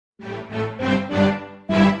Hey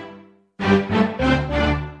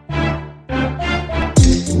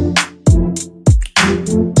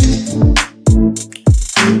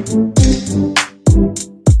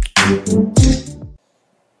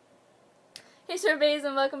surveys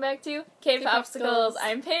and welcome back to K-Popsicles.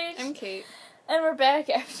 I'm Paige. I'm Kate. And we're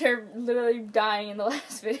back after literally dying in the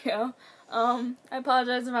last video. I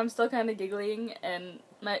apologize if I'm still kind of giggling and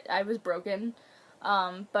I was broken.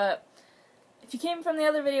 But if you came from the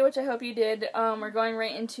other video, which I hope you did, we're going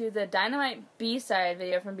right into the Dynamite B-side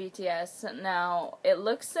video from BTS. Now, it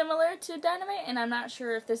looks similar to Dynamite, and I'm not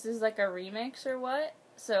sure if this is like a remix or what.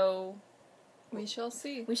 So we shall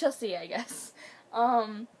see. We shall see, I guess.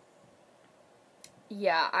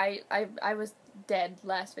 Yeah, I was dead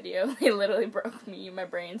last video. They literally broke me. My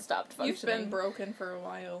brain stopped functioning. You've been broken for a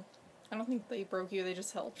while. I don't think they broke you, they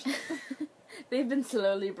just helped. They've been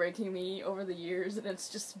slowly breaking me over the years, and it's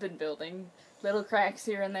just been building little cracks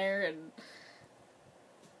here and there, and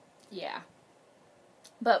yeah.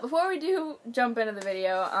 But before we do jump into the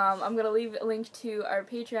video, I'm going to leave a link to our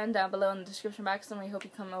Patreon down below in the description box, and we hope you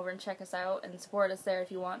come over and check us out and support us there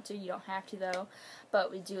if you want to. You don't have to, though.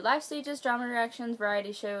 But we do live stages, drama reactions,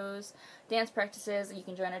 variety shows, dance practices. You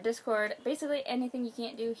can join our Discord. Basically anything you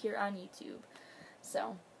can't do here on YouTube.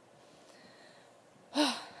 So,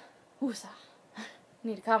 woosah.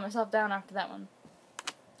 Need to calm myself down after that one.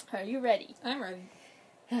 Are you ready? I'm ready.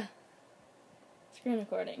 Screen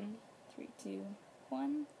recording. 3, 2,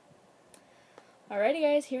 1. Alrighty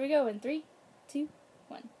guys, here we go in 3, 2,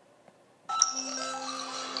 1. I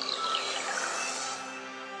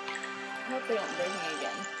hope they don't break me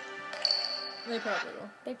again. They probably will.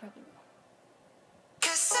 They probably will.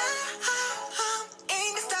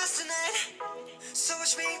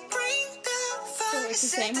 So it's the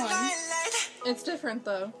same one. It's different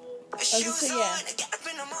though. So yeah.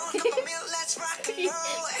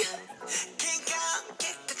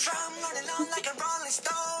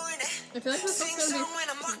 I feel like this is going to be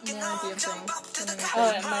more dancing. Oh,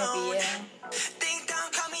 it might be, yeah.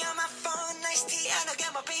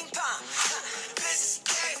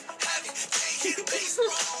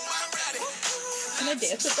 Can I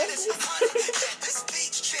dance with this?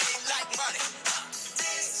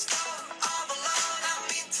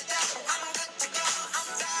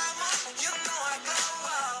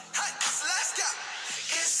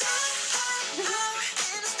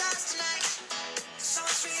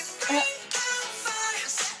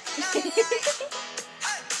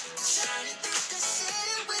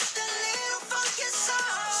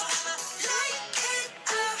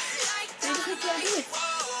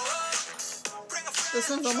 This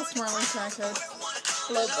one's almost more like Crackhead.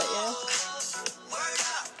 A little bit, yeah.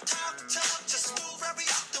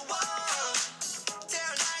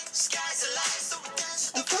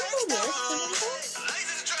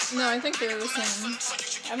 No, I think they're the same.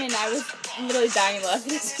 I mean, I was literally dying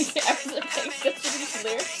laughing this week. I was paying attention to these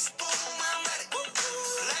lyrics.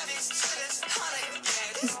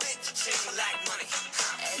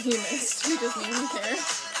 He missed. He doesn't even care.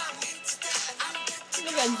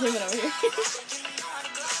 I got Jimin over here.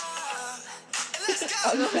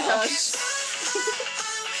 Oh my gosh.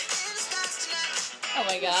 Oh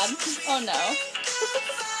my god. Oh no.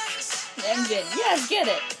 And Jin. Yes, get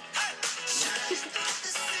it.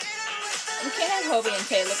 We can't have Hobie and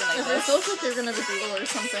Tay looking like it this. feels like they're gonna be duel or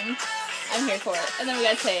something. I'm here for it. And then we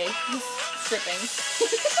got Tay. He's stripping.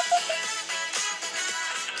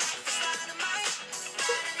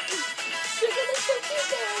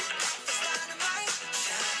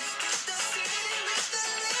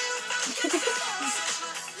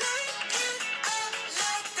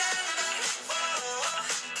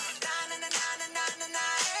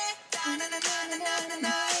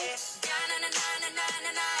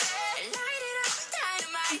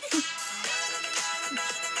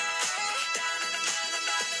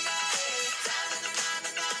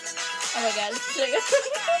 Oh my god.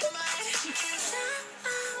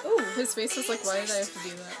 Ooh, his face is like, why did I have to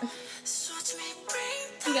do that?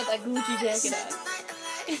 He got that Gucci jacket on.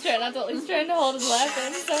 He's trying to hold his laugh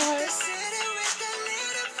in so hard.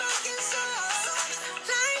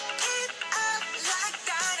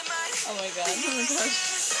 Oh my god. Oh my gosh.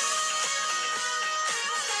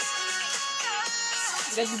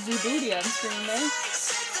 Got the Z booty on screen there.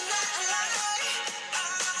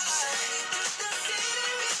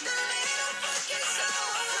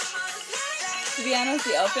 To be honest,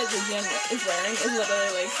 the outfit that Jin is wearing is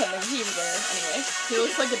literally like something he would wear anyway. He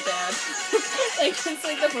looks like a dad. Like, it's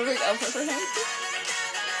like the perfect outfit for him.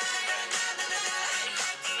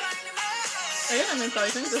 I admit though, I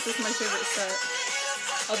think this is my favorite set.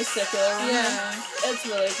 Oh, the circular one? Yeah. It's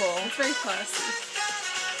really cool. It's very classy.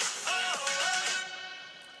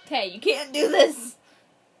 Tay, you can't do this.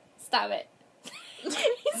 Stop it.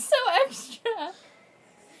 He's so extra.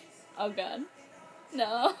 Oh god.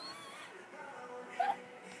 No.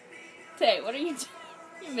 Tay, what are you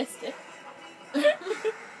doing? You missed it.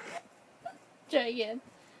 Try again.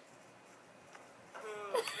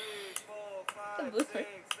 The blooper.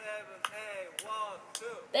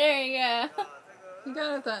 There you go. You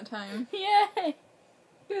got it that time. Yay!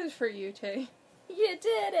 Good for you, Tay. You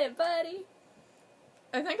did it, buddy.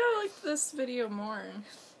 I think I liked this video more.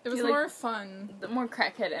 It was You like more fun. The more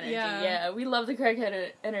crackhead energy. Yeah. We love the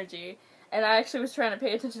crackhead energy. And I actually was trying to pay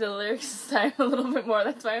attention to the lyrics this time a little bit more.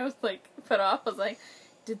 That's why I was, like, put off. I was like,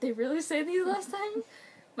 did they really say these last time?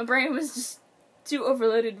 My brain was just too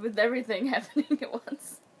overloaded with everything happening at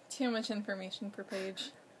once. Too much information per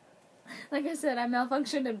page. Like I said, I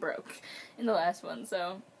malfunctioned and broke in the last one,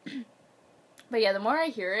 so... But yeah, the more I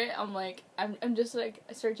hear it, I'm like, I'm just like,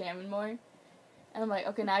 I start jamming more. And I'm like,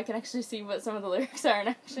 okay, now I can actually see what some of the lyrics are and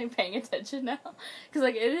I'm actually paying attention now. Because,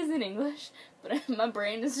 like, it is in English, but my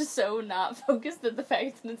brain is just so not focused at the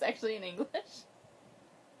fact that it's actually in English.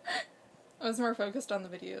 I was more focused on the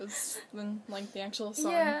videos than, like, the actual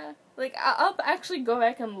song. Yeah. Like, I'll actually go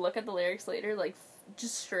back and look at the lyrics later, like,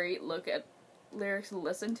 just straight look at lyrics and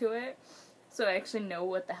listen to it. So I actually know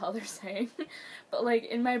what the hell they're saying. But, like,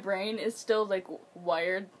 in my brain, it's still, like,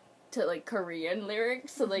 wired to, like, Korean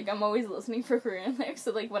lyrics. So, like, I'm always listening for Korean lyrics.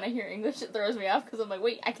 So, like, when I hear English, it throws me off because I'm like,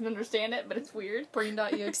 wait, I can understand it, but it's weird.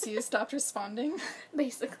 Brain.exe stopped responding.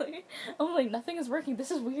 Basically. I'm like, nothing is working.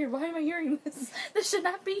 This is weird. Why am I hearing this? This should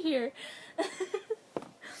not be here.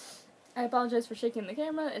 I apologize for shaking the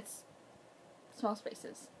camera. It's small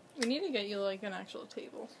spaces. We need to get you, like, an actual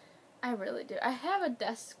table. I really do. I have a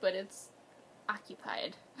desk, but it's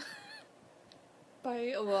occupied.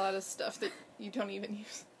 By a lot of stuff that you don't even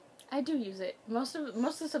use. I do use it. Most of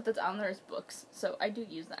the stuff that's on there is books, so I do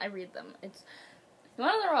use them. I read them. It's you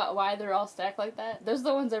want to know why they're all stacked like that? Those are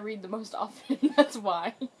the ones I read the most often. That's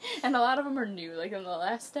why. And a lot of them are new. Like in the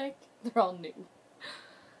last stack, they're all new.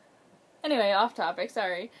 Anyway, off topic.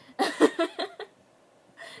 Sorry.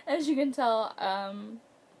 As you can tell, I'm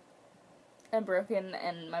broken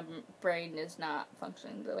and my brain is not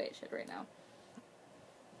functioning the way it should right now.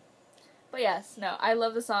 But yes, no, I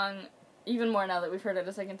love the song even more now that we've heard it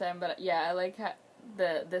a second time, but yeah, I like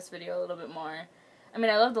this video a little bit more. I mean,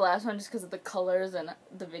 I love the last one just because of the colors and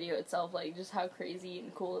the video itself, like, just how crazy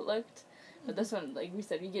and cool it looked. But this one, like we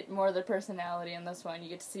said, you get more of the personality in this one. You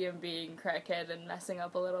get to see him being crackhead and messing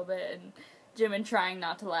up a little bit, and Jimin trying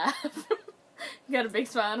not to laugh. He got a big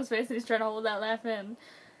smile on his face and he's trying to hold that laugh in.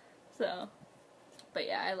 So, but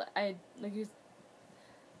yeah, I like he's...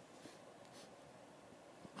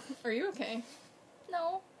 Are you okay?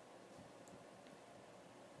 No.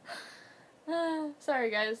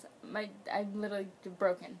 Sorry guys, I'm literally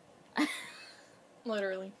broken.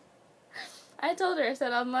 Literally. I told her, I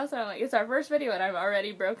said on the last one, I'm like, it's our first video and I'm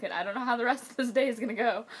already broken. I don't know how the rest of this day is gonna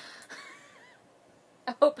go.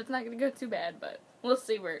 I hope it's not gonna go too bad, but we'll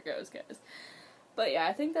see where it goes, guys. But yeah,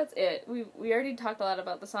 I think that's it. We already talked a lot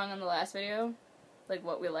about the song in the last video, like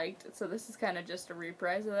what we liked, so this is kind of just a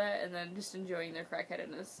reprise of that, and then just enjoying their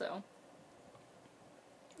crackheadedness, so.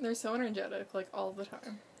 They're so energetic, like, all the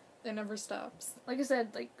time. It never stops. Like I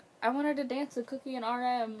said, like, I wanted to dance with Cookie and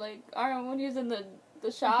RM, like, RM when he was in the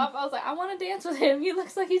shop, I was like, I want to dance with him, he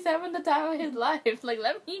looks like he's having the time of his life, like,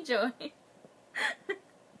 let me join.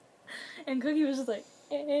 And Cookie was just like,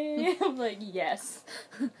 hey, I'm like, yes.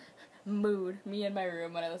 Mood, me in my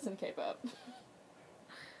room when I listen to K-pop.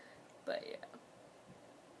 But yeah.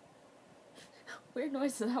 Weird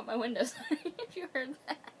noises out my window, sorry if you heard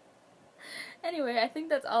that. Anyway, I think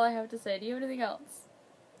that's all I have to say. Do you have anything else?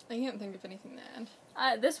 I can't think of anything to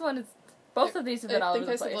add. This one is... Both of these have been all over the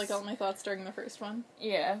place. I think I said, like, all my thoughts during the first one.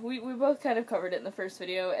 Yeah, we both kind of covered it in the first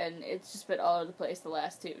video, and it's just been all over the place the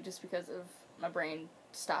last two, just because of my brain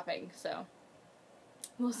stopping, so...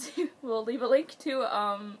 We'll see. We'll leave a link to,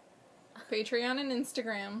 Patreon and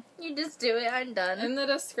Instagram. You just do it, I'm done. In the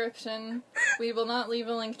description. We will not leave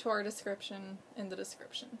a link to our description in the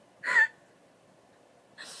description.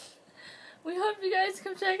 We hope you guys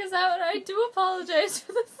come check us out, and I do apologize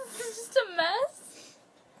for this. This is just a mess.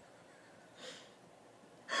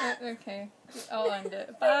 Okay. I'll end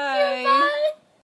it. Bye. Bye.